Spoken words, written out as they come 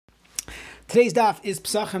Today's daf is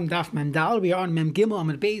Pesachim Daf Mendal. We are on Mem Gimel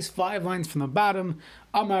Amud Beis, 5 lines from the bottom.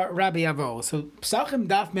 Amar Rabbi Avo. So Pesachim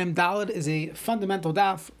Daf Mem Daled is a fundamental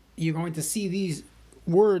daf. You're going to see these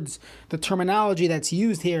words, the terminology that's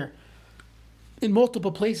used here, in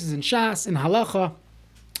multiple places in Shas, in Halacha.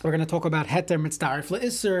 We're going to talk about Heter Mitzdarif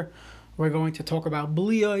LeIsser. We're going to talk about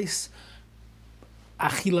Bliyos,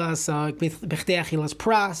 Achilas, B'chtei Achilas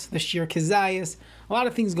Pras, the Shir Kizayis. A lot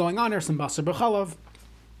of things going on there, some Basar B'chalav.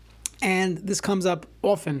 And this comes up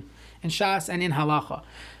often in Shas and in Halacha.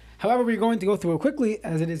 However, we're going to go through it quickly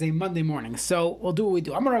as it is a Monday morning. So we'll do what we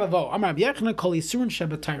do. Amar Rav Avo, Amar Rabbi Yechonah, Kol Yisurin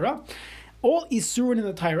Shebetayra. All Yisurin in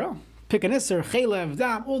the Torah, Pik and Isser, Chelev,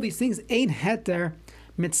 Dam, all these things ain't Heter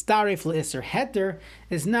Mitzdarif LeIsser. Heter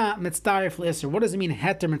is not Mitzdarif LeIsser. What does it mean,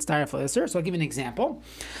 Heter Mitzdarif LeIsser? So I'll give you an example.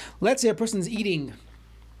 Let's say a person's eating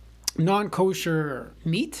non-kosher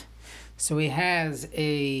meat. So he has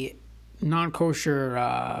a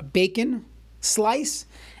non-kosher bacon slice,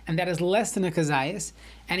 and that is less than a kazayas,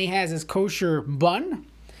 and he has his kosher bun,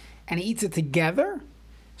 and he eats it together.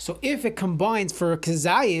 So if it combines for a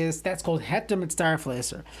kazayas, that's called heter mitzdarif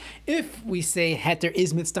LeIsser. If we say heter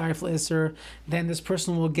is mitzdarif LeIsser, then this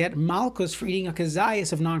person will get malchus for eating a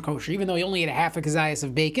kazayas of non-kosher, even though he only ate a half a kazayas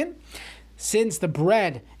of bacon. Since the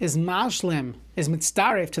bread is mashlim, is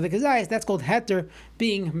mitzdarif to the kazayas, that's called heter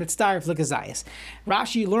being mitzdarif lekazayas.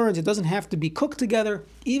 Rashi learns it doesn't have to be cooked together,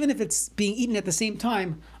 even if it's being eaten at the same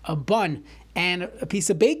time, a bun and a piece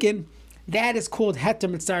of bacon, that is called heter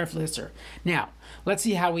mitzdarif LeIsser. Now, let's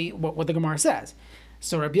see how what the Gemara says.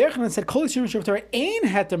 So Rabbi Yechonah said, Kol Yisurin Shebetayra ein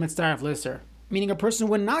heter mitzdarif LeIsser, meaning a person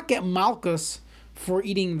would not get malchus for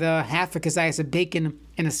eating the half a kazayas of bacon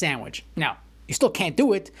in a sandwich. Now, you still can't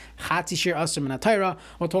do it. Chatzi shir asur min haTorah.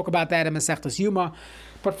 We'll talk about that in Masechtas Yuma.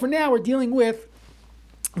 But for now, we're dealing with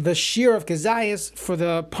the shir of kazayas for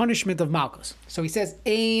the punishment of malchus. So he says,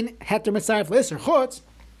 ein heter mitzdarif LeIsser chutz,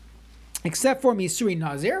 except for misuri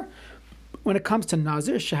nazir. When it comes to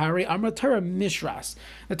nazir, shahari amar Torah mishras.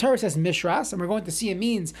 The Torah says mishras, and we're going to see it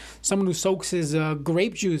means someone who soaks his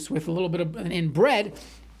grape juice with a little bit of in bread.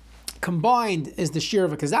 Combined is the shir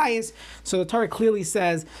of a kazayas. So the Torah clearly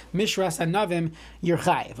says mishras anavim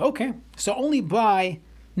yerchayev. Okay, so only by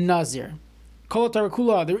nazir. Kol Torah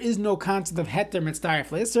kula, there is no concept of heter mitzdarif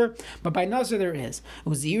LeIsser, but by nazir there is.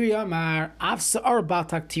 Uziri amar av sa'ar bal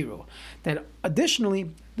taktiru. That additionally,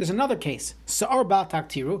 there's another case, sa'ar bal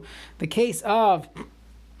taktiru, the case of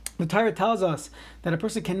the Torah tells us that a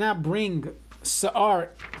person cannot bring sa'ar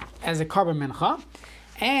as a carbon mincha,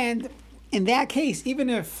 and in that case, even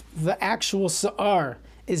if the actual sa'ar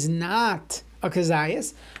is not a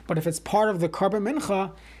kazayas, but if it's part of the carbon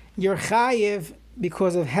mincha, you're chayiv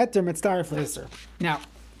because of heter mitzdarif LeIsser. Now,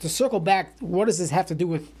 to circle back, what does this have to do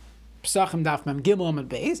with Pesachim Daf Mem Gimel Amud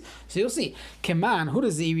Beis? So you'll see, Keman, who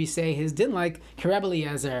does Ziri say his din like? Rabbi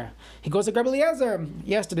Eliezer. He goes to Rabbi Eliezer.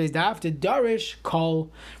 Yesterday's daf did Darish Kol.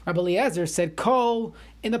 Rabbi Eliezer said Kol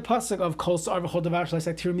in the pasuk of Kol Sa'ar V'chol Davar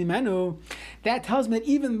Sh'Leisek Tir Mimenu. That tells me that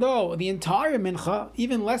even though the entire mincha,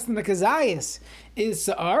 even less than the kazayas, is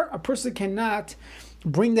Sa'ar, a person cannot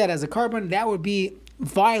bring that as a carbon. That would be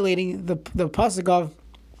violating the pasuk of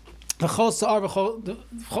V'chol Sa'ar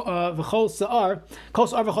V'chol Sa'ar Kol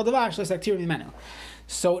Sa'ar V'chol Davar Sh'Leisek Tir Mimenu.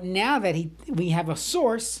 So now that we have a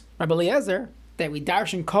source, Rabbi Eliezer, that we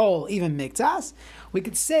darshan kol even miktas, we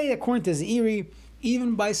could say according to Zeiri,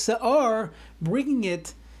 even by sa'ar, bringing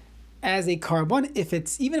it as a carbon,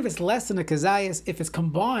 even if it's less than a kazayas, if it's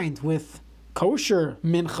combined with kosher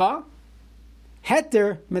mincha,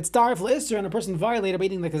 heter mitzdarif LeIsser, and a person violated by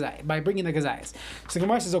eating the kazayas, by bringing the kazayas. So the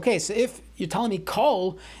Gemara says, okay, so if you're telling me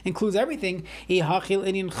kol includes everything, hachil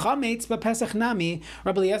inin chametz b'pesach nami,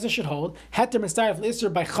 Rabbi Eliezer should hold heter mitzdarif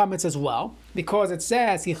LeIsser by chametz as well, because it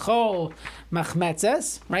says hichol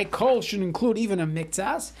machmetzes, right? Kol should include even a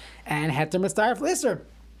miktzas, and heter mitzdarif LeIsser.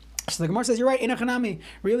 So the Gemara says, you're right, Inachanami.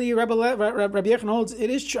 Really, Rabbi Yechon holds,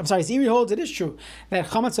 it is true. I'm sorry, Ziri holds, it is true. That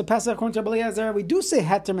Chametz of Pesach, according to Rabbi Eliezer, we do say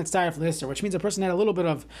Heter Mitzdarif LeIsser, which means a person had a little bit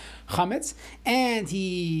of Chametz, and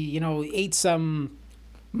he, ate some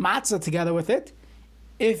matzah together with it.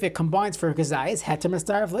 If it combines for Kazayas, Heter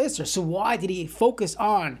Mitzdarif LeIsser. So why did he focus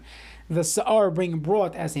on the sa'ar being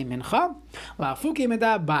brought as a mincha? La'fuki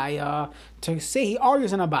meda Abaya, to say he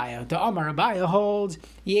argues on Abaya. The Amar Abaya holds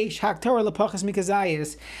yesh haktorah lepachas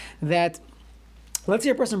mikazayis, that let's say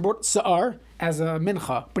a person brought sa'ar as a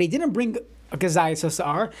mincha, but he didn't bring a kazayis of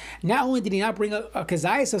sa'ar. Not only did he not bring a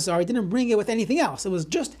kazayis of sa'ar, he didn't bring it with anything else. It was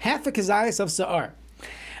just half a kazayis of sa'ar.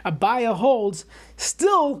 Abaya holds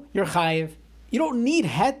still you're chayiv. You don't need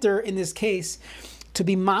heter in this case to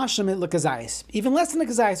be masham lekazayis, even less than the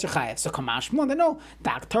kazayis or chayev. So kamash more. They know the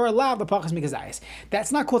haktara lav the pachas mikazayis.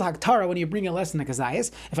 That's not called haktara when you bring it less than the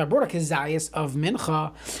kazayis. If I brought a kazayis of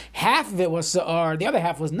mincha, half of it was sa'ar, the other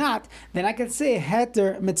half was not, then I could say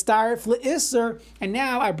heter mitzdarif leisser, and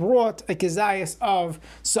now I brought a kazayis of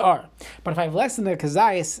sa'ar. But if I have less than the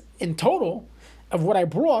kazayis in total of what I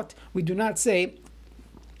brought, we do not say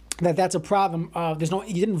that's a problem.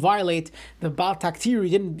 You didn't violate the bal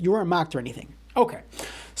taktir. You weren't mocked or anything. Okay,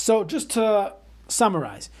 so just to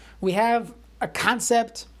summarize, we have a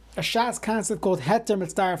concept, a Shas concept called heter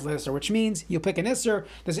mitzdarif l'isser, which means you pick an isser.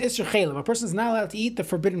 There's isser chaylev. A person is not allowed to eat the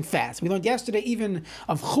forbidden fats. We learned yesterday even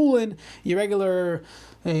of chulin, your regular,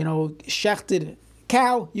 shechted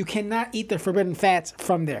cow. You cannot eat the forbidden fats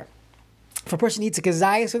from there. If a person eats a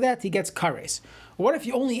kazayas of that, he gets kares. What if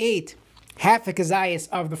you only ate half a kazayas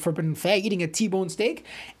of the forbidden fat, eating a T-bone steak,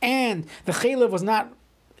 and the chaylev was not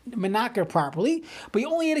menaker properly, but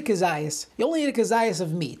you only ate a kazayas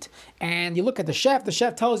of meat, and you look at the chef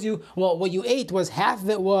tells you, well, what you ate was half of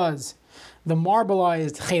it was the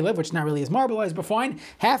marbleized chaylev, which not really is marbleized, but fine,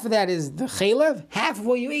 half of that is the chaylev, half of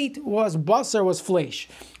what you ate was basar, was flesh,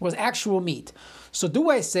 was actual meat. So do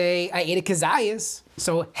I say I ate a kazayas,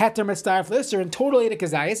 so heter mitzdarif l'isser, and totally ate a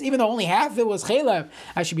kazayas, even though only half of it was chaylev,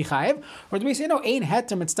 I should be chayev? Or do we say, no, ain't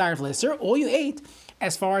heter mitzdarif l'isser, all you ate,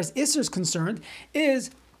 as far as isser is concerned, is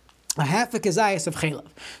a half a kazayas of chaylev.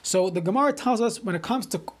 So the Gemara tells us when it comes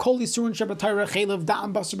to kol yisurin shabbatayra, chaylev,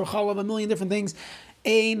 da'am, basar, b'chalav, a million different things,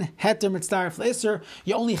 ein heter mitzdarif l'isser,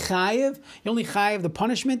 you only chayev the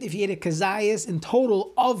punishment if you ate a kazayas in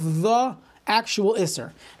total of the actual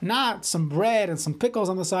isser, not some bread and some pickles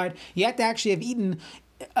on the side. You have to actually have eaten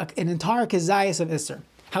an entire kazayas of isser.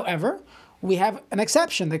 However, we have an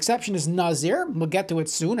exception. The exception is nazir. We'll get to it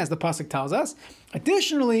soon, as the pasuk tells us.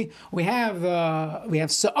 Additionally, we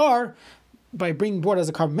have sa'ar by being brought as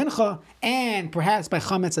a karban mincha, and perhaps by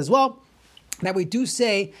chametz as well, that we do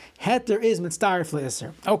say heter is mitzdarif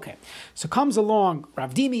le'isser. Okay, so comes along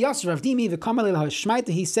Rav Dimi, the Kamal Hashmaita.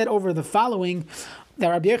 He said over the following that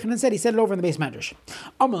Rabbi Yochanan said. He said it over in the base medrash.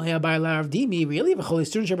 Really?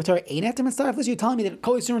 You're telling me that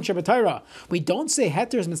kol yisurin shabbatayra we don't say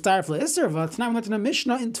heter is mitzdarif le'isser? It's not in a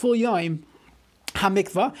Mishnah in Tful Yom.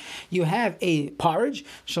 Hamikva, you have a porridge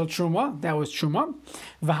shel truma, that was truma,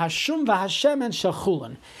 v'hashum v'hashemen shel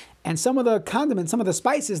chulin, and some of the condiments, some of the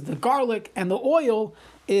spices, the garlic and the oil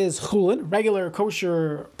is chulin, regular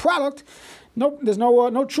kosher product. Nope, there's no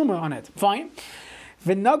truma on it. Fine.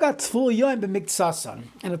 V'naga tful yom b'miktsasan,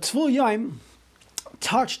 and a tful yom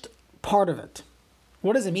touched part of it.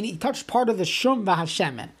 What does it mean? He touched part of the shum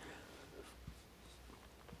v'hashemen.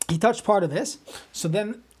 He touched part of this.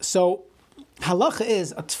 So halacha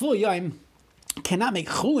is a tful yom cannot make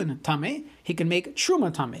chulin tameh. He can make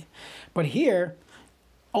truma tameh. But here,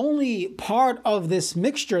 only part of this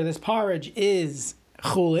mixture, this porridge, is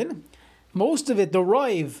chulin. Most of it, the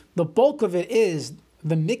roiv, the bulk of it is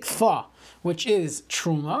the mikvah, which is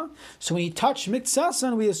truma. So when you touch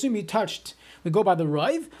miktsasan, we assume we go by the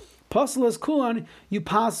roiv. Pasal is kulan, you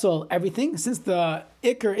pasal everything. Since the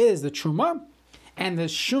ikr is the truma, and the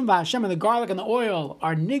shum v'hashem and the garlic and the oil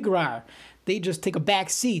are nigrar, they just take a back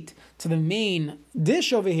seat to the main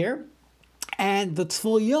dish over here, and the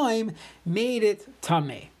tful yom made it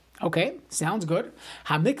tameh. Okay, sounds good.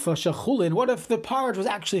 Hamikvah shechulin. What if the porridge was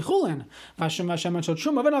actually chulin?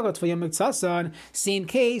 Same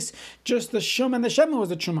case, just the shum and the shemen was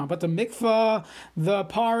the truma, but the mikvah, the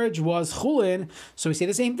porridge was chulin. So we say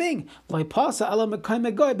the same thing. That the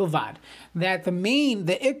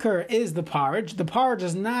ikr is the porridge. The porridge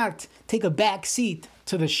does not take a back seat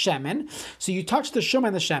to the shemen. So you touch the shum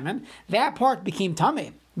and the shemen, that part became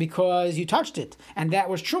tameh, because you touched it, and that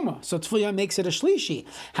was truma. So tful yom makes it a shlishi.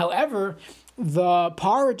 However, the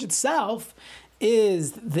porridge itself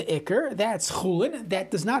is the ikr. That's chulin. That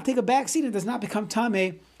does not take a backseat. It does not become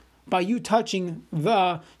tameh by you touching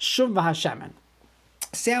the shum v'hashemen.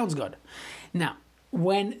 Sounds good. Now,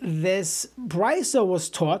 when this brisa was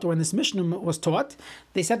taught, or when this Mishnah was taught,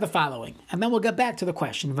 they said the following, and then we'll get back to the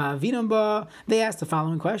question. They asked the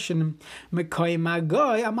following question: why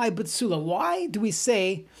do we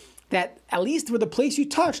say that at least where the place you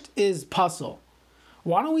touched is pasul?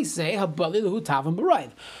 Why don't we say why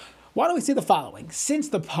don't we say the following? Since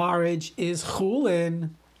the porridge is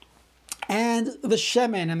chulin, and the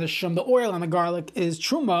shemen and the shum, the oil and the garlic is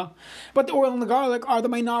truma, but the oil and the garlic are the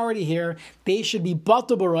minority here. They should be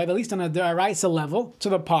batal b'roiv, at least on a deraisa level, to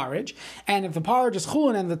the porridge. And if the porridge is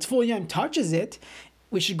chulin and the tful yom touches it,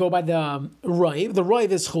 we should go by the Roiv. The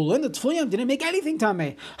Roiv is Chulin. The Tfuyim didn't make anything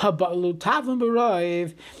Tameh. Habalu Tavim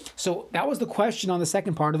B'Roiv. So that was the question on the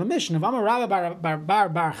second part of the mission. Of Amar Rabba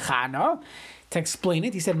Bar Chana, to explain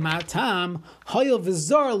it, he said, Matam, Hoyel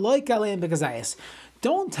Vizar Loik Aleim Begazayas.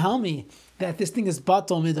 Don't tell me that this thing is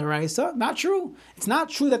Batal Midaraisa. Not true. It's not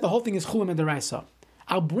true that the whole thing is Chulin Midaraisa.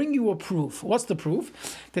 I'll bring you a proof. What's the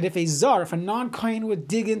proof? That if a non-Kohen would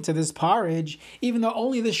dig into this porridge, even though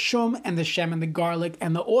only the shum and the shem and the garlic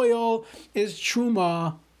and the oil is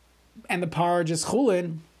truma, and the porridge is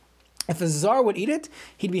chulin, if a zar would eat it,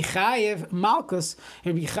 he'd be chayiv malchus,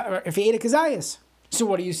 if he ate a kazayas. So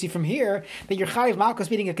what do you see from here? That you're chayiv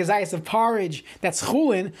malchus eating a kazayas of porridge that's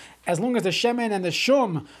chulin, as long as the shemen and the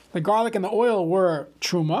shum, the garlic and the oil were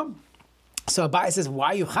truma. So Abai says, why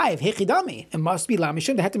are you chayiv? Hechidami. It must be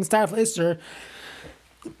lamishun, the heter mistaref l'isser.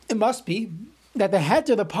 It must be that the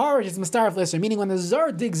heter, the porridge, is mistaref l'isser, meaning when the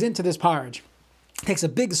zar digs into this porridge, takes a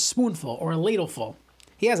big spoonful or a ladleful.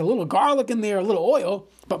 He has a little garlic in there, a little oil,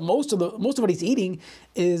 but most of what he's eating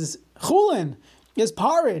is chulin, is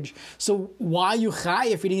porridge. So why are you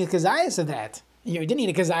chayiv eating a kazayas of that? You didn't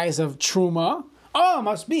eat a kazayas of truma. Oh, it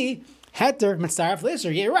must be heter mitzaref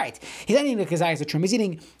l'isser. Yeah, you're right. He's not eating a kazayas of truma. He's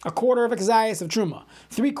eating a quarter of a kazayas of truma,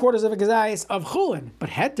 3/4 of a kazayas of chulin. But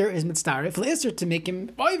heter is mitzaref l'isser to make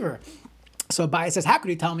him over. So Abai says, how could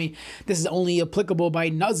you tell me this is only applicable by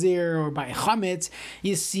nazir or by chametz?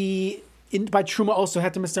 You see, by truma also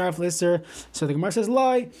heter mitzaref l'isser. So the Gemara says,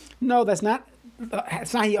 lie. No, that's not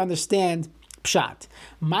how you understand Pshat.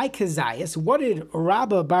 My kazayas, what did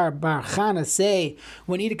Rabba Bar Chana say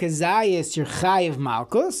when you eat a kazayas, you're chayiv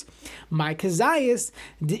malchus? My kazayas,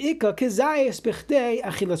 de'ika kazayas b'chdei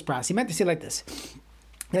achilas pras. He meant to say like this,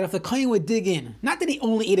 that if the kohen would dig in, not that he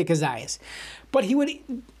only ate a kazayas, but he would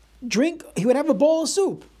have a bowl of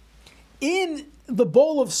soup. In the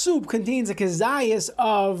bowl of soup contains a kazayas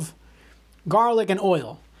of garlic and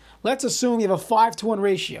oil. Let's assume you have a 5-to-1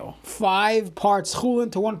 ratio, 5 parts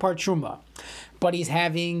chulin to 1 part truma. But he's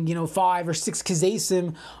having, 5 or 6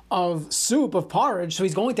 kazesim of soup, of porridge, so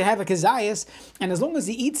he's going to have a kazayas, and as long as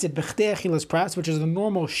he eats it, b'chtei achilas pras, which is the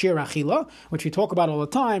normal shir achila, which we talk about all the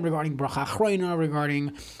time, regarding bracha achroina,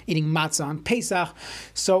 regarding eating matzah on Pesach.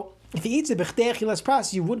 So if he eats it b'chtei achilas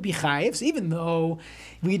pras, you would be chayiv. So even though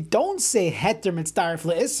we don't say heter mitzaref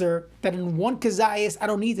le'isser, that in one kazayas, I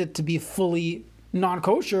don't need it to be fully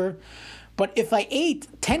non-kosher, but if I ate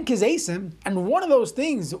 10 kazesim and one of those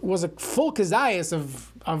things was a full kazayas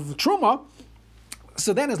of truma,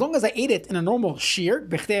 so then as long as I ate it in a normal shear,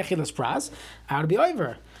 b'chtei achilas pras, I would be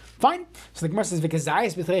over. Fine. So the Gemara says,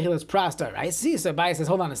 "V'kazayis b'chtei achilas pras daraisi." So Abai says,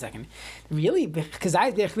 "Hold on a second. Really,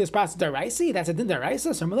 v'kazayis b'chtei achilas pras daraisi? That's a din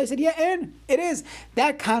daraisa?" So Malay said, "Yeah, and it is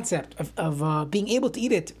that concept of being able to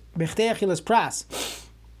eat it b'chtei achilas pras."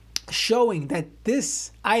 Showing that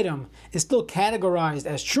this item is still categorized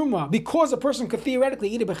as truma because a person could theoretically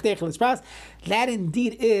eat it b'chtei achilas pras, that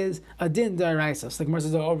indeed is a din d'oraisa. So the Gemara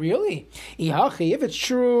says, "Oh, really? If it's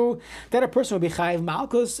true that a person would be chayiv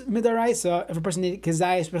malchus midaraisa if a person ate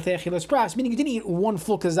kazayis b'chtei achilas pras, meaning you didn't eat one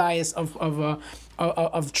full kazayis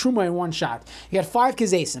of truma in one shot. You had 5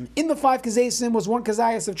 kazesim. In the 5 kazesim was 1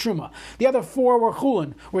 kazayis of truma. The other 4 were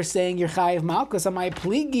chulin. We're saying you're chayiv malchus. Amai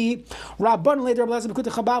pligi rabban later blazim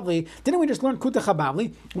kuta chabavli. Didn't we just learn kuta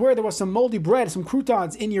chabavli where there was some moldy bread, some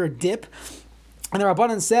croutons in your dip? And the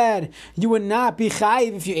Rabbanan said, you would not be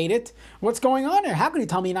chayiv if you ate it. What's going on here? How can you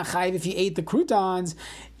tell me you're not chayiv if you ate the croutons?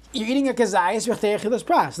 You're eating a kazayas b'chtei achilas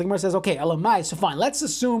pras. The Gemara says, okay, elamai, so fine. Let's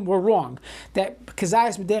assume we're wrong, that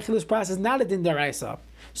kazayas b'chtei achilas pras is not a din daraisa.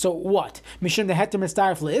 So what? Mishum the heter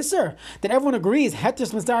mitzaref le'isser? That everyone agrees heter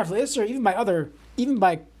mitzaref le'isser, even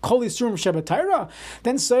by kol yisurim shebatayra.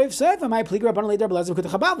 Then soif amai pligi rabbanan leidar b'lezav kuta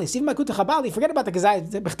chabavli. Even by kuta chabavli, forget about the kazayas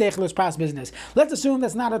b'chtei achilas pras business. Let's assume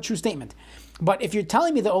that's not a true statement. But if you're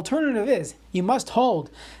telling me the alternative is, you must hold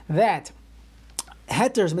that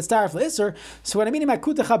heter's mitzaref le'isser. So what I mean in my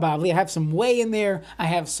kuta chabavli, I have some whey in there, I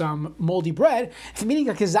have some moldy bread. If I'm eating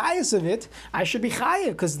a kazayas of it, I should be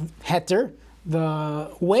chayiv because heter,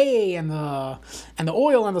 the whey and the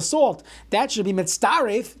oil and the salt, that should be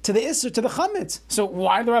mitzaref to the isser, to the chametz. So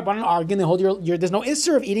why are the Rabbanan arguing? They hold there's no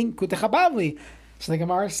isser of eating kuta chabavli. So the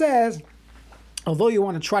Gemara says, although you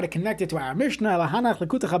want to try to connect it to our Mishnah, lahanach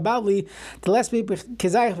lekuta chabavli, to less be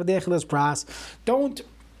kazayich v'dei achilas pras, don't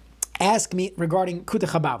ask me regarding kuta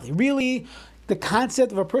chabavli. Really, the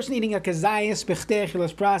concept of a person eating a kazayis b'chtei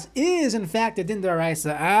achilas pras is in fact a din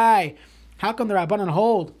d'oraisa. How come the Rabbanan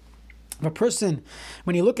hold of a person,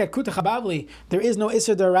 when you look at kuta chabavli, there is no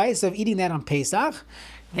isser d'oraisa of eating that on Pesach?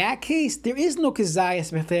 In that case, there is no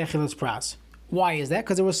kazayis b'chtei achilas pras. Why is that?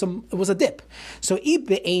 Because it was a dip. So if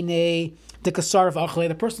be'enei the kasar of achle.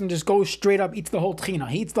 The person just goes straight up, eats the whole tchina.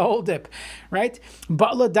 He eats the whole dip, right?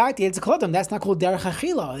 But ladaiti it's a kodam. That's not called derech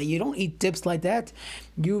achila. You don't eat dips like that.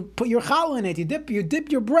 You put your challah in it. You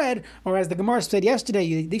dip your bread, or as the Gemara said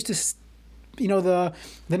yesterday, they used to, the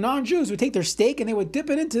non-Jews would take their steak and they would dip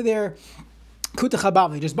it into their kuta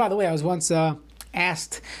chabavli. Just by the way, I was once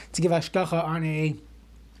asked to give hashgacha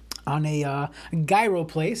on a gyro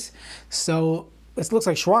place. So it looks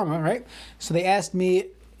like shawarma, right? So they asked me,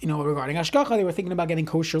 regarding hashgacha, they were thinking about getting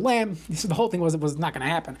kosher lamb. So the whole thing was not going to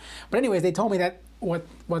happen. But anyways, they told me that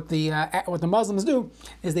what the Muslims do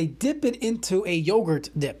is they dip it into a yogurt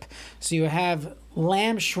dip. So you have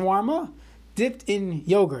lamb shawarma dipped in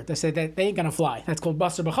yogurt. They said that they ain't gonna fly. That's called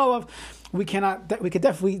basar b'chalav. We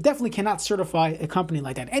definitely cannot certify a company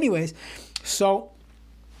like that. Anyways, so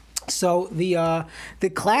the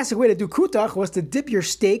classic way to do kutach was to dip your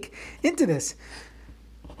steak into this.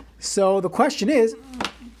 So the question is,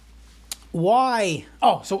 why?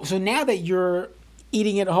 Oh, so now that you're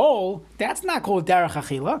eating it whole, that's not called derech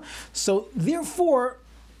achila. So therefore,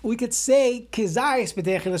 we could say kizayis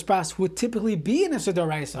b'dechilas pras would typically be an issur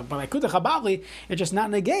d'oraisa, but like kutach habavli, it's just not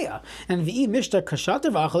negeya. And v'i mishta kashater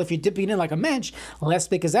v'achal, if you're dipping it in like a mensch, less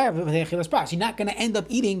b'kizayis b'dechilas pras. You're not going to end up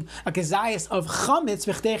eating a kizayis of chametz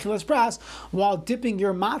b'dechilas pras while dipping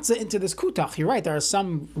your matzah into this kutach. You're right, there are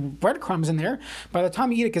some breadcrumbs in there. By the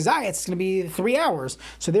time you eat a kizayis, it's going to be 3 hours.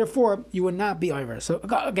 So therefore, you would not be over. So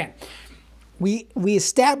again, we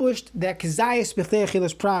established that kizayis b'chtei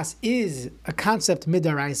achilas pras is a concept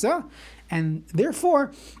midaraisa, and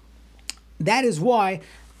therefore, that is why,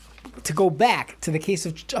 to go back to the case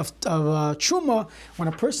of truma, when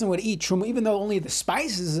a person would eat truma, even though only the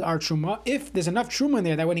spices are truma, if there's enough truma in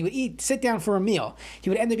there that when he would sit down for a meal,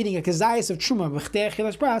 he would end up eating a kizayis of truma b'chtei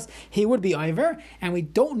achilas pras, he would be over, and we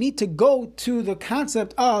don't need to go to the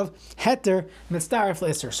concept of heter mitzdaref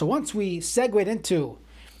l'isser. So once we segued into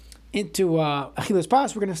achilas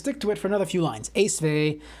pras, we're going to stick to it for another few lines.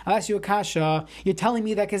 Eisvei, I'll ask you a kasha. You're telling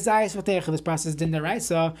me that kazayis v'tei achilas pras is din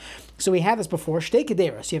deraisa. So we had this before. Shtei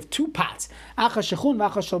kederos. You have 2 pots. Acha shechun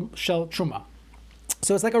v'acha shel truma.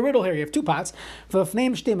 So it's like a riddle here. You have 2 pots.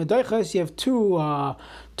 V'fneim shtei medoiches. You have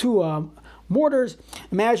two mortars.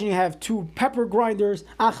 Imagine you have 2 pepper grinders.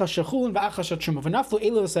 Acha shechulin v'acha shel truma. V'naflu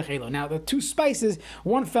elu v'sech. Now the 2 spices,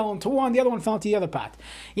 one fell into one, the other one fell into the other pot.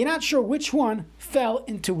 You're not sure which one fell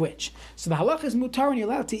into which. So the halach is mutar, and you're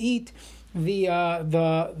allowed to eat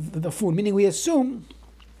the food. Meaning we assume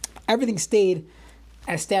everything stayed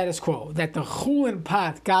as status quo. That the chulin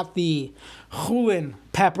pot got the chulin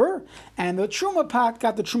pepper, and the truma pot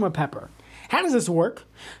got the truma pepper. How does this work?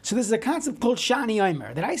 So this is a concept called shani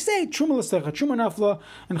omer, that I say truma l'secha, truma nafla,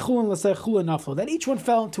 and chulin l'secha, chulin nafla, that each one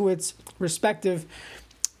fell into its respective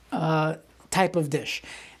type of dish.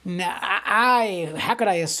 Now, how could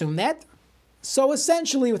I assume that? So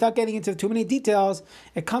essentially, without getting into too many details,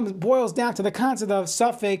 it boils down to the concept of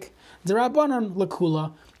safek derabanan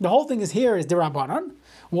l'kula. The whole thing is derabanan.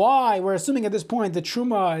 Why? We're assuming at this point the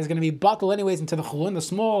truma is going to be bottled anyways into the chulin, the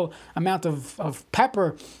small amount of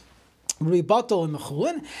pepper will be batal in the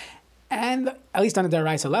chulin, and at least on a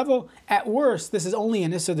deraisa level. At worst, this is only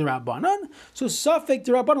an issur derabanan, so safek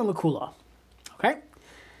derabanan l'kula. Okay.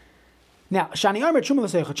 Now, shani armer truma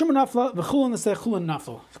l'secha truma nafla v'chulin l'secha chulin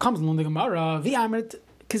nafla. Comes along the Gemara v'amrit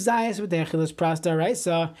kizayis v'dechilas pras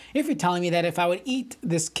deraisa. If you're telling me that if I would eat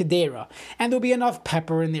this kedera and there'll be enough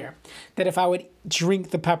pepper in there, that if I would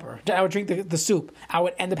drink the pepper, that I would drink the soup, I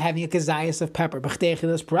would end up having a kizayis of pepper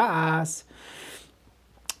b'dechilas pras.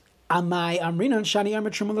 Why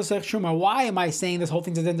am I saying this whole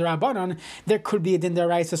thing's a din derabanan? There could be a din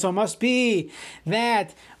deraisa, so it must be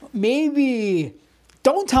that maybe.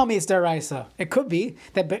 Don't tell me it's deraisa. It could be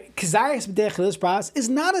that kizayis b'dechilas pras is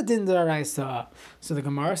not a din deraisa. So the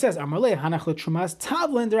Gemara says, "Amarle hanach l'trumas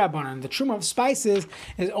tavlin derabanan." The truma of spices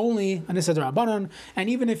is only an issur derabanan, and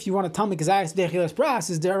even if you want to tell me kizayis b'dechilas pras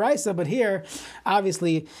is deraisa, but here,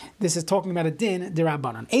 obviously, this is talking about a din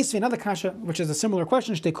derabanan. Esvi, another kasha, which is a similar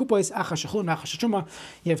question. Shtei kupois acha shechulin acha shechuma.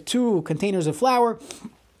 You have 2 containers of flour.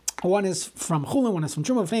 One is from chulin, one is from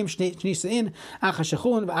truma. Fame shnisa in acha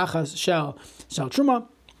shechulin v'acha shel truma.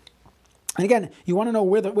 And again, you want to know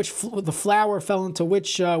where the flour fell into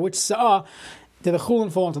which sa'ah. Did the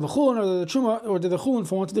chulin fall into the chulin, or did the chulin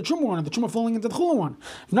fall into the truma one, or the truma falling into the chulin one?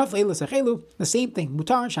 The same thing.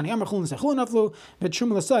 Mutar shani amar chulin l'sech chulin naflu, but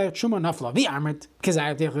truma l'sech truma nafla. V'amrit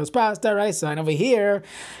kizayis b'dechilas pras deraisa. And over here,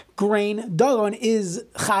 grain dagon is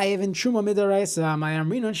chayiv in truma midaraisa. My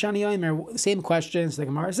amrinon shani omer. Same question. So the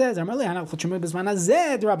Gemara says, "Amar lehanach truma b'zman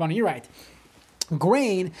hazeh derabanan." You're right.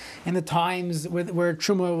 grain in the times where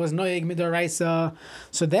Truma was Noyeg Midoraisa.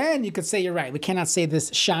 So then you could say you're right. We cannot say this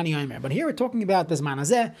Shani Omer. But here we're talking about this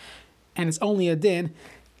Manazeh, and it's only a din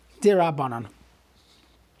Dirabanan.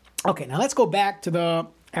 Okay, now let's go back to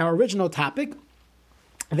our original topic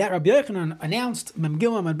that Rabbi Yochanan announced, Mem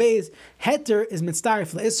Gimel Mem Beis, Heter is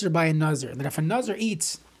mitzaref le'isr by a nazir. That if a nazir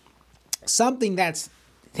eats something that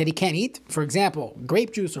he can't eat, for example,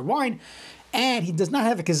 grape juice or wine, and he does not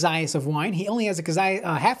have a kazayas of wine, he only has half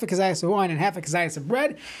a kazayas of wine and half a kazayas of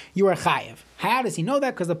bread, you are chayev. How does he know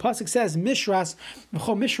that? Because the pasuk says, Mishras,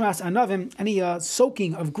 v'chol Mishras anavim, any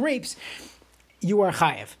soaking of grapes, you are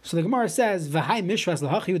chayev. So the Gemara says, V'hai Mishras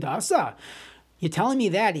l'hachi udasa. You're telling me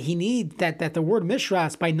that that the word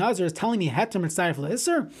Mishras by Nazir is telling me heter mitzaref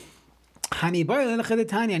le'isr? I need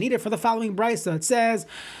it for the following brisa. It says,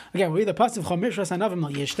 again, we'll read the pasuk Chol Mishras anavim lo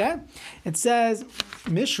yishta. It says,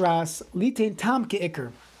 Mishras litain tam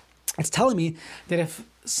ke'ikr. It's telling me that if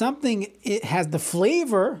something it has the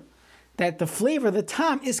flavor, the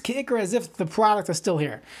tam is ke'ikr, as if the product is still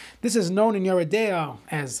here. This is known in Yoredea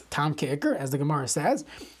as tam ke'ikr, as the Gemara says.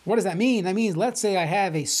 What does that mean? That means, let's say I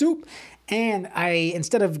have a soup, and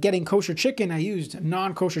instead of getting kosher chicken, I used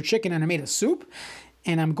non-kosher chicken and I made a soup,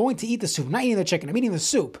 and I'm going to eat the soup. I'm not eating the chicken, I'm eating the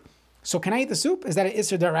soup. So can I eat the soup? Is that an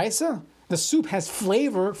Isser Daraisa? The soup has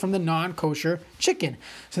flavor from the non-kosher chicken.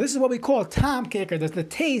 So this is what we call tam ke'ikr. Does the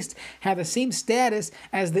taste have the same status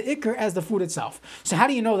as the ikr as the food itself? So how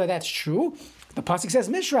do you know that that's true? The pasuk says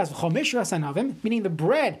Mishras, v'chol Mishras anavim, meaning the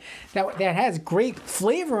bread that has great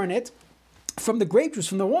flavor in it, from the grape juice,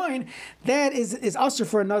 from the wine, that is also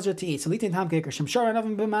for a nazir to eat. So let's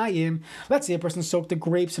say a person soaked the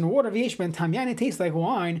grapes in water, it tastes like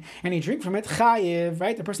wine, and he drink from it, chayiv,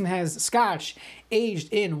 right? The person has scotch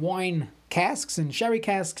aged in wine casks and sherry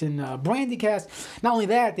casks and brandy casks. Not only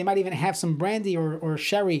that, they might even have some brandy or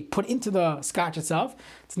sherry put into the scotch itself.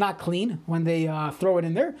 It's not clean when they throw it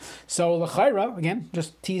in there. So l'chayra, again,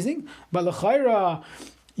 just teasing, but l'chayra,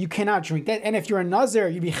 you cannot drink that. And if you're a nazir,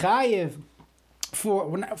 you be chayiv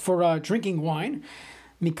for drinking wine,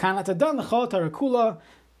 that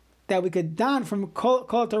we could don from kol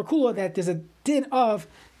tarakula, that there's a din of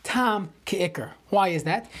tam ke'ikr. Why is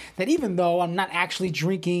that? That even though I'm not actually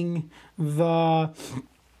drinking the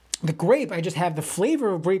grape, I just have the flavor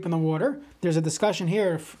of grape in the water. There's a discussion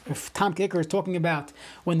here if tam ke'ikr is talking about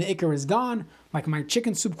when the ikr is gone, like my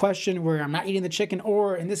chicken soup question where I'm not eating the chicken,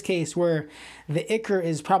 or in this case where the ikr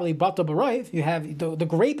is probably bato b'roiv, you have the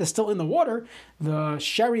grape is still in the water, the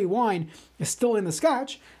sherry wine is still in the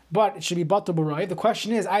scotch, but it should be bato b'roiv. The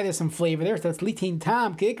question is either some flavor there, so that's litin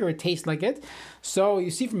tam ke'ikr, it tastes like it. So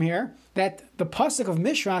you see from here that the pasuk of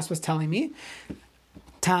Mishras was telling me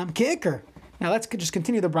tam ke'ikr. Now let's just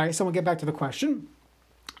continue the brayso, so we'll get back to the question.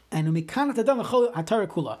 And from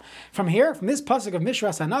here, from this pasuk of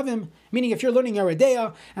Mishras Anavim, meaning if you're learning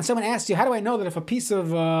Yoredea and someone asks you, how do I know that if a piece of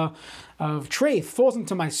treif falls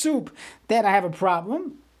into my soup, that I have a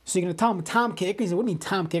problem? So you're going to tell him tam ke'ikr. He said, what do you mean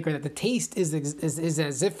tam ke'ikr? That the taste is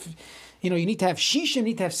as if, you need to have shishim, you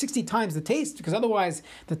need to have 60 times the taste, because otherwise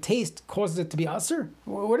the taste causes it to be usr.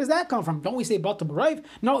 Where does that come from? Don't we say bato b'raiv?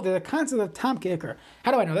 No, the concept of tam ke'ikr.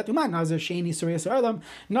 How do I know that? Nazir she'eni surah yisraelam.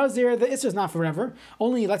 Nazir, the isser is not forever.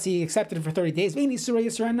 Only, let's say, he accepted it for 30 days. Ve'eni surah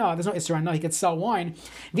yisrael. No, there's no isser. No, he could sell wine.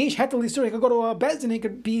 V'ish hetel yisrael. He could go to a bezdin. He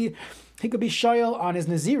could be shayel on his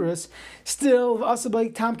nazirus. Still, also by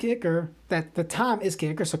tam ke'ikr, that the tam is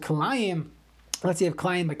ke'ikr. So kalayim. Let's say you have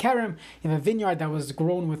Klayim Makarim, you have a vineyard that was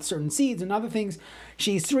grown with certain seeds and other things.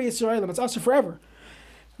 She Surah Yisrael, it's also forever.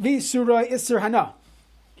 Vi Surah Isser Hana.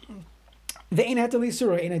 The Ein Hatali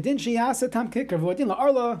Surah, in a din Shiyasa Tam Kikr, Vodin La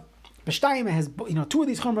Arla, Beshtayim has two of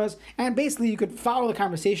these chumras, and basically you could follow the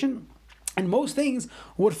conversation, and most things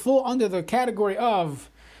would fall under the category of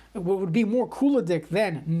what would be more kuladik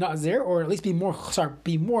than nazir, or at least be more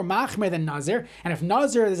machmer than nazir. And if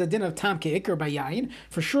nazir is a din of tam ke'ikr by yain,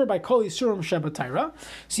 for sure by kol yisurim shabbatayra.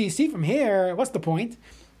 So you see from here, what's the point?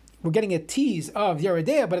 We're getting a tease of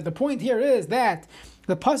Yoredea, but the point here is that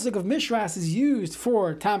the pasuk of Mishras is used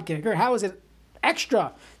for tam ke'ikr. How is it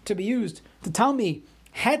extra to be used to tell me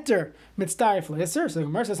heter mitzdarif le'isr? So the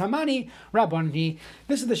Gemara says Hamani Rabbanani.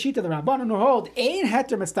 This is the sheet of the Rabbanan who hold ein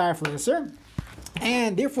heter mitzdarif le'isr.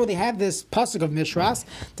 And therefore they have this pasuk of Mishras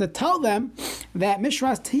to tell them that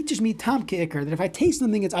Mishras teaches me tam ke'ikr, that if I taste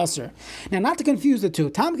something, it's aser. Now, not to confuse the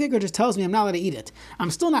two, tam ke'ikr just tells me I'm not allowed to eat it.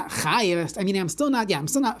 I'm still not chayiv. I'm still not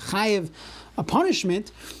chayiv a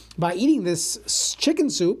punishment by eating this chicken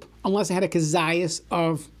soup unless I had a kazayas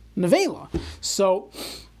of nevela. So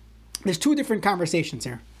there's two different conversations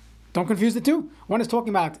here. Don't confuse the two. One is talking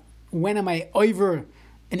about when am I over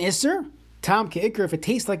an isser, Tam ke'ikr, if it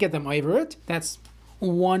tastes like it, I'm over it. That's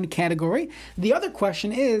one category. The other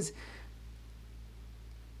question is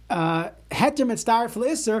heter mitzdaref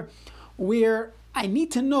l'isser, where I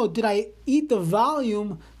need to know, did I eat the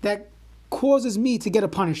volume that causes me to get a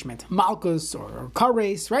punishment? Malchus or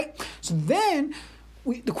kares, right? So then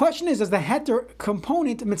the question is, does the heter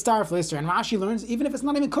component mitzdaref l'isser? And Rashi learns, even if it's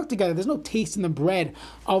not even cooked together, there's no taste in the bread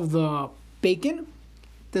of the bacon,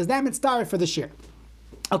 does that mitzdaref for the shear?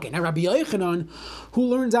 Okay, now Rabbi Yochanan, who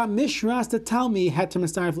learns out Mishras to tell me heter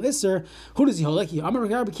mitzdaref l'isser, who does he hold? Like Amar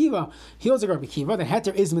Rabbi Kiva, he holds like Rabbi Kiva that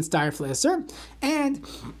heter is mitzdaref l'isser, and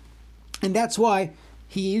that's why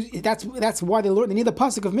that's why they need the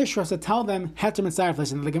pasuk of Mishras to tell them heter mitzdaref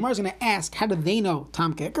l'isser. And the Gemara is going to ask, how do they know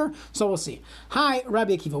Tam Ke'ikr? So we'll see. Hi,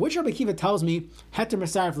 Rabbi Akiva. Which Rabbi Akiva tells me heter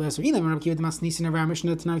mitzdaref l'isser? Either Rabbi Akiva demas nisin avar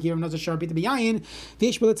Mishnah Tanakh Akiva Nazar Shar Bita B'Yayin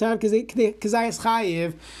V'Yesh B'Letzav Kazayas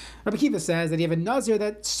Chayiv. Rabbi Akiva says that you have a nazir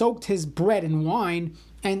that soaked his bread in wine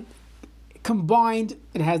and combined,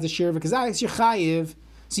 it has the shear of a kazayas Yechayiv.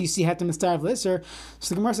 So you see heter mitzdaref l'isser.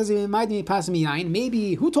 So the Gemara says,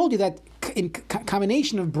 maybe who told you that in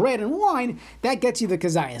combination of bread and wine that gets you the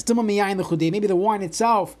kazayas? Maybe the wine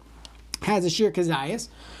itself has a shear kazayas.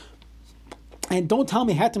 And don't tell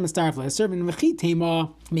me heter mitzdaref l'isser.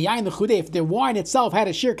 If the wine itself had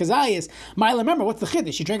a shear kazayas, remember what's the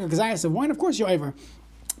chiddush? You drank a kazayas of wine, of course you're over.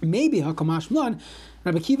 Maybe Hakamash Mlan,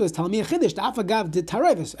 Rabbi Kiva is telling me a chiddush. Dafagav did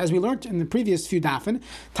taroivus, as we learned in the previous few dafin.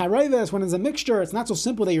 Taroivus, when it's a mixture, it's not so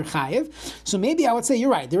simple that you're chayiv. So maybe I would say you're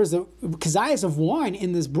right. There is a kazayas of wine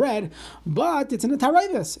in this bread, but it's in a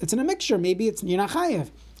taroivus. It's in a mixture. Maybe you're not chayiv.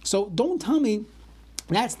 So don't tell me.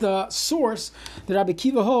 That's the source that Rabbi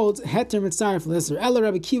Kiva holds, heter mitzdaref l'isser. Ella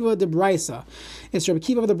Rabbi Kiva de Braisa. It's Rabbi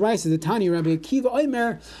Kiva of the Braisa, the Tani. Rabbi Kiva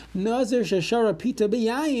oimer, nazir sheshara pita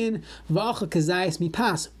b'yayin, v'acha kazayas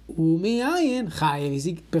mipas, u'miyayin chayev. You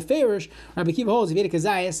see, beferish, Rabbi Kiva holds, if you ate a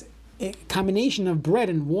kazayas, a combination of bread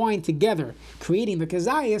and wine together, creating the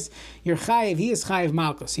kazayas, your chayev, he is chayev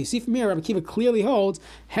malchus. So you see from here, Rabbi Kiva clearly holds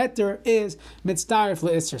heter is mitzdaref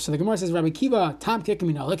l'isser. So the Gemara says, Rabbi Kiva tam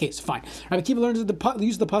kikminol. Okay, so fine. Rabbi Kiva learns the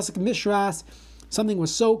use the pasuk Mishras. Something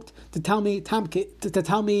was soaked to tell me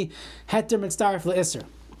heter mitzdaref l'isser.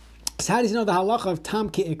 So how does he know the halacha of tam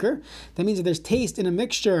ke'ikr? That means that there's taste in a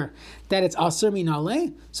mixture that it's aser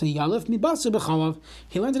minale. So yalif mi basar b'chalav.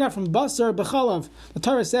 He learns it out from basar b'chalav. The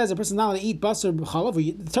Torah says a person is not allowed to eat basar b'chalav.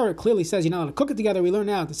 The Torah clearly says you're not allowed to cook it together. We learn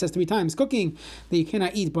out, it says 3 times cooking, that you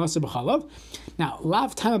cannot eat basar b'chalav. Now,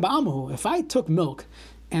 lav tam ba'amuhu. If I took milk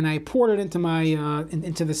and I poured it into my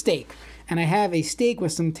into the steak, and I have a steak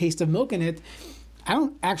with some taste of milk in it, I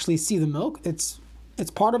don't actually see the milk. It's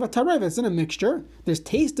part of a tarev. It's in a mixture. There's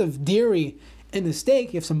taste of dairy in the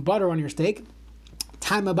steak. You have some butter on your steak.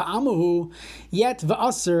 Tama ba'amuhu, yet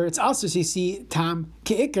va'aser. It's aser. So you see tam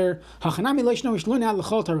ke'ikr. Hachanami leishno. We should learn out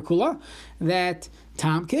l'chol tarakula that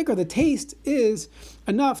tam ke'ikr, the taste is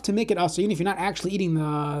enough to make it aser. Even if you're not actually eating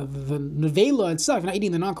the nevela itself, you're not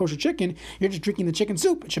eating the non-kosher chicken. You're just drinking the chicken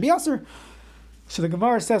soup. It should be aser. So the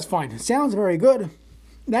Gemara says, fine. It sounds very good.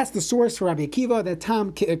 That's the source for Rabbi Akiva, that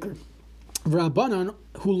tam ke'ikr. Rabbanan,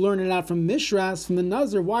 who learn it out from Mishras, from the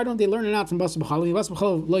Nazir, why don't they learn it out from Basar B'chalav? Basar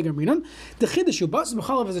B'chalav loigamrinon. The chiddush, Basar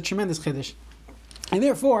B'chalav is a tremendous chiddush, and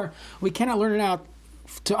therefore we cannot learn it out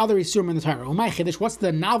to other isurim in the Torah. Umay chiddush, what's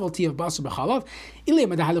the novelty of Basar B'chalav?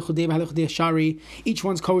 Each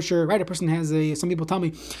one's kosher, right? A person has some people tell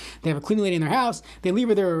me they have a cleaning lady in their house. They leave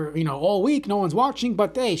her there, all week. No one's watching,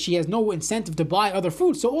 but hey, she has no incentive to buy other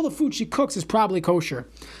food, so all the food she cooks is probably kosher.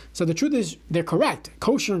 So the truth is, they're correct,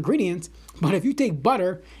 kosher ingredients. But if you take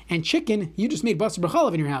butter and chicken, you just made basar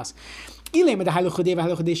b'chalav in your house.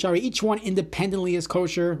 Each one independently is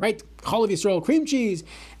kosher, right? Chalav Yisrael, cream cheese,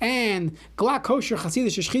 and glak kosher,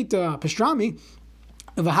 chasidish shechita, pastrami.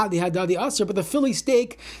 But the Philly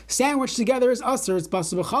steak sandwiched together is aser, it's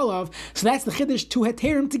basar b'chalav. So that's the chiddush to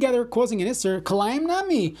heterim together, causing an iser. Kalayim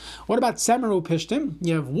nami. What about semeru pishtim?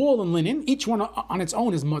 You have wool and linen. Each one on its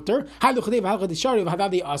own is mutter. So don't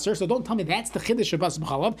tell me that's the chiddush of basar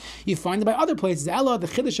b'chalav. You find it by other places. Ella, the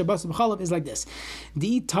chiddush of basar b'chalav is like this.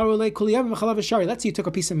 Let's say you took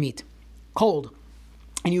a piece of meat, cold,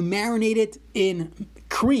 and you marinate it in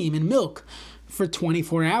cream and milk for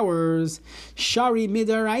 24 hours. Shari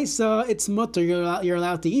midaraisa, it's mutter, you're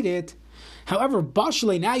allowed to eat it. However,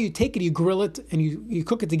 bashale, now you take it, you grill it, and you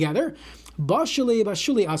cook it together. Bashale,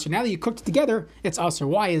 aser. Now that you cooked it together, it's aser.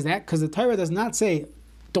 Why is that? Because the Torah does not say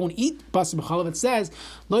don't eat basar b'chalav. It says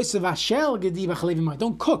lo yisavashel gedi b'chalev.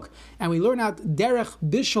 Don't cook. And we learn out derech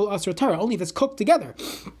bishul aser Torah only if it's cooked together.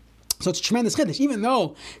 So it's a tremendous chiddush. Even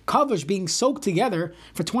though kavush being soaked together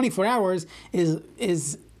for 24 hours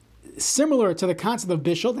is similar to the concept of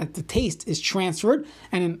bishul, that the taste is transferred,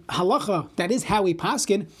 and in halacha, that is how we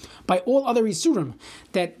paskin by all other isurim,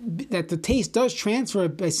 that the taste does transfer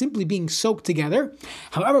by simply being soaked together.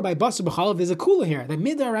 However, by basar b'chalav, there's a kula here, that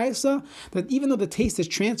midaraisa, that even though the taste is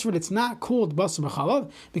transferred, it's not called basar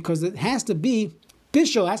b'chalav, because it has to be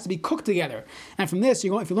bishul, has to be cooked together. And from this,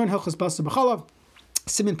 if you learn Hilchos basar b'chalav,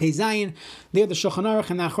 Siman Pei Zayin, there the Shulchan Aruch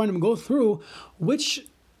and the Achronim go through which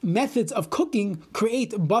methods of cooking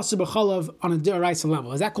create basar b'chalav on a d'oraisa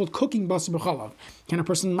level. Is that called cooking basar b'chalav? Can a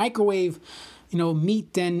person microwave,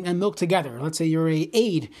 meat and milk together? Let's say you're a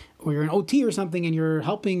aide or you're an OT or something, and you're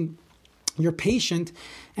helping your patient,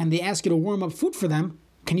 and they ask you to warm up food for them.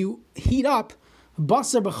 Can you heat up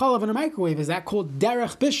basar b'chalav in a microwave? Is that called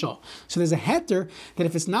derech bishul? So there's a heter that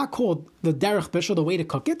if it's not called the derech bishul, the way to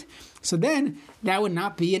cook it, so then that would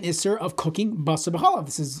not be an isser of cooking basar b'chalav.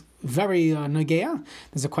 This is very nagea.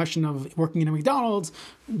 There's a question of working in a McDonald's,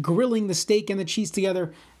 grilling the steak and the cheese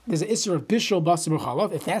together. There's an isser of bishul basar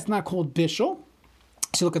b'chalav. If that's not called bishul,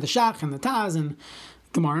 so look at the Shach and the Taz and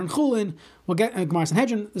Gemara and Chulin, we'll get Gemara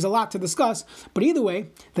Sanhedrin. There's a lot to discuss, but either way,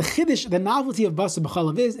 the chiddush, the novelty of basar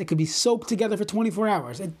b'chalav is it could be soaked together for 24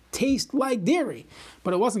 hours. It tastes like dairy,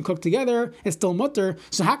 but it wasn't cooked together. It's still mutter.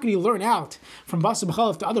 So how can you learn out from basar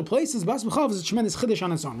b'chalav to other places? Basar b'chalav is a tremendous chiddush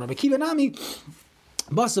on its own. Rabbi Kiva Nami,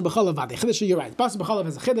 basar b'chalav v'adei chiddush. You're right. Basar b'chalav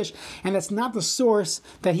is a chiddush, and that's not the source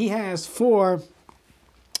that he has for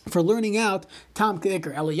learning out Tam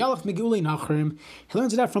Ke'ikr. Eliyalach Megiulei Nachrim. He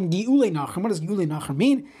learns it out from Giulei Nachrim. What does Giulei Nachrim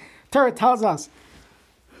mean? Torah tells us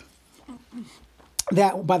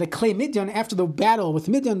that by the Klei Midian, after the battle with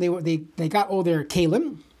Midian, they got all their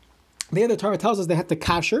kalim. The other Torah tells us they have to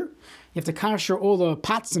kasher. You have to kasher all the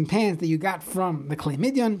pots and pans that you got from the Klei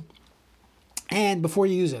Midian, and before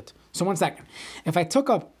you use it. So 1 second. If I took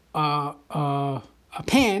up a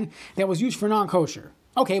pan that was used for non-kosher,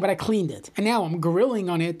 okay, but I cleaned it, and now I'm grilling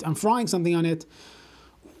on it, I'm frying something on it,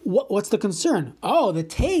 what's the concern? Oh, the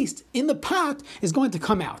taste in the pot is going to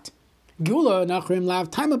come out. Gula nachrim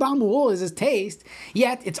lav time about mu'ul is his taste,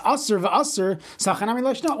 yet it's aser v'aser sachanami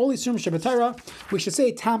lashna only surim shabbatara. We should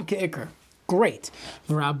say tam ke'ikr. Great.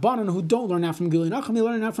 The Rabbanan who don't learn out from Gula nachrim, they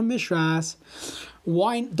learn it out from Mishras.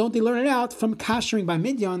 Why don't they learn it out from kashering by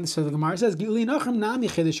Midyan? So the Gemara says Gula nachrim nami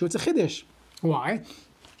chiddush. It's a chiddush. Why?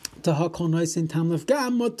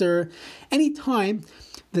 Anytime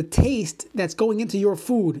the taste that's going into your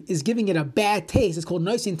food is giving it a bad taste, it's called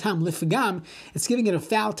noisin tam lifgam. It's giving it a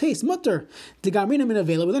foul taste. Mutter. The gamrina min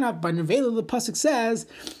avela. But then by nevela, the pasuk says,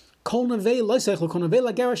 "Kol nevela loisechel kol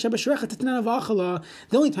nevela garash b'shrecha tetnan avachala."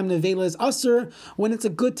 The only time nevela is aser when it's a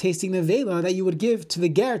good tasting nevela that you would give to the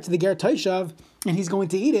ger toshav, and he's going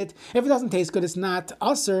to eat it. If it doesn't taste good, it's not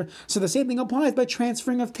aser. So the same thing applies by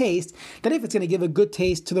transferring of taste. That if it's going to give a good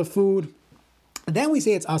taste to the food, then we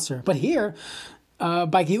say it's aser. But here,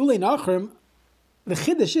 by Giulei Nachrim, the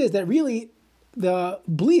chiddush is that really the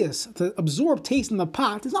blias, the absorbed taste in the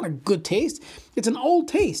pot, is not a good taste. It's an old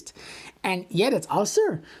taste. And yet it's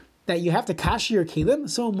aser that you have to kasher your kelim.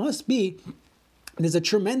 So it must be there's a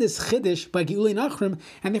tremendous chiddush by Giulei Nachrim,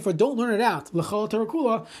 and therefore don't learn it out l'chol Torah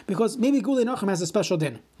kula, because maybe Giulei Nachrim has a special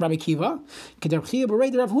din. Rabbi Kiva, Kedar Chia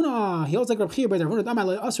B'Rei Rav Huna, he holds like Rav Chia B'Rei Rav Huna.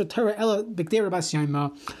 Amalei Aser Torah Ela B'Kdei Rabbi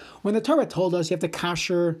Yaima. When the Torah told us you have to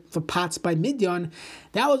kasher the pots by Midyan,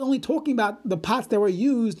 that was only talking about the pots that were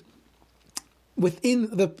used within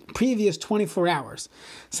the previous 24 hours.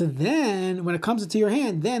 So then, when it comes into your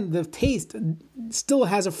hand, then the taste still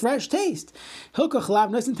has a fresh taste. Hilkach lav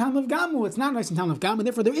noisin tam of gamu. It's not noisin tam of gamu.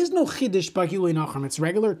 Therefore, there is no chiddush by Giulei Nachrim. It's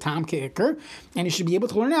regular tam ke'ikr, and you should be able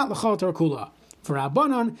to learn out l'chol Torah kula. For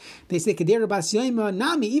Rabbanon, they say Kedera Bas Yaima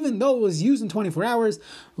Nami, even though it was used in 24 hours,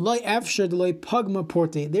 loy efsher loy pugma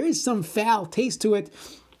porte. There is some foul taste to it,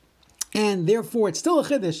 and therefore it's still a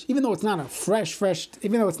chiddush, even though it's not a fresh,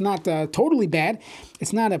 even though it's not totally bad,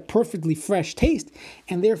 it's not a perfectly fresh taste,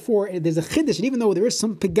 and therefore there's a chiddush, and even though there is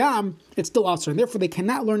some pegam, it's still aser, and therefore they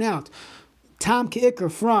cannot learn out tam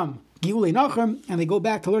ke'ikr from Giulei Nachrim, and they go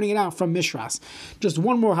back to learning it out from Mishras. Just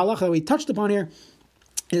one more halacha that we touched upon here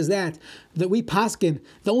is that we paskin,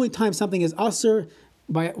 the only time something is aser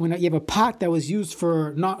by when you have a pot that was used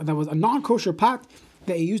for that was a non-kosher pot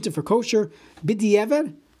that you used it for kosher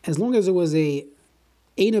b'diavad, as long as it was a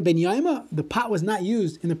Eina ben Yaima, the pot was not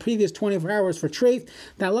used in the previous 24 hours for treif,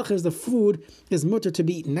 the halacha is the food is mutter to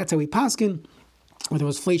be eaten. That's how we paskin. Whether it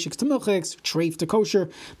was fleishiks to milchiks, treif to kosher,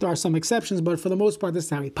 there are some exceptions, but for the most part, this is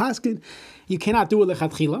how we paskin. You cannot do it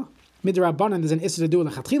lechatchila. Midrabanan, there's an issue to do with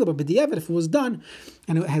lechatchila, but b'diavad, if it was done,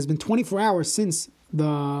 and it has been 24 hours since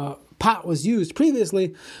the pot was used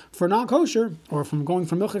previously for non-kosher, or from going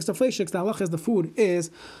from milchiks to fleishiks, the halacha is the food is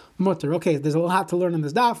mutter. Okay, there's a lot to learn in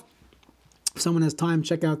this daf. If someone has time,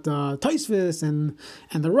 check out Taisvis and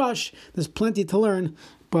the Rush. There's plenty to learn,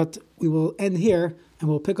 but we will end here, and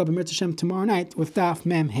we'll pick up a Mitzvah Shem tomorrow night with Daf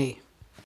Mem Hey.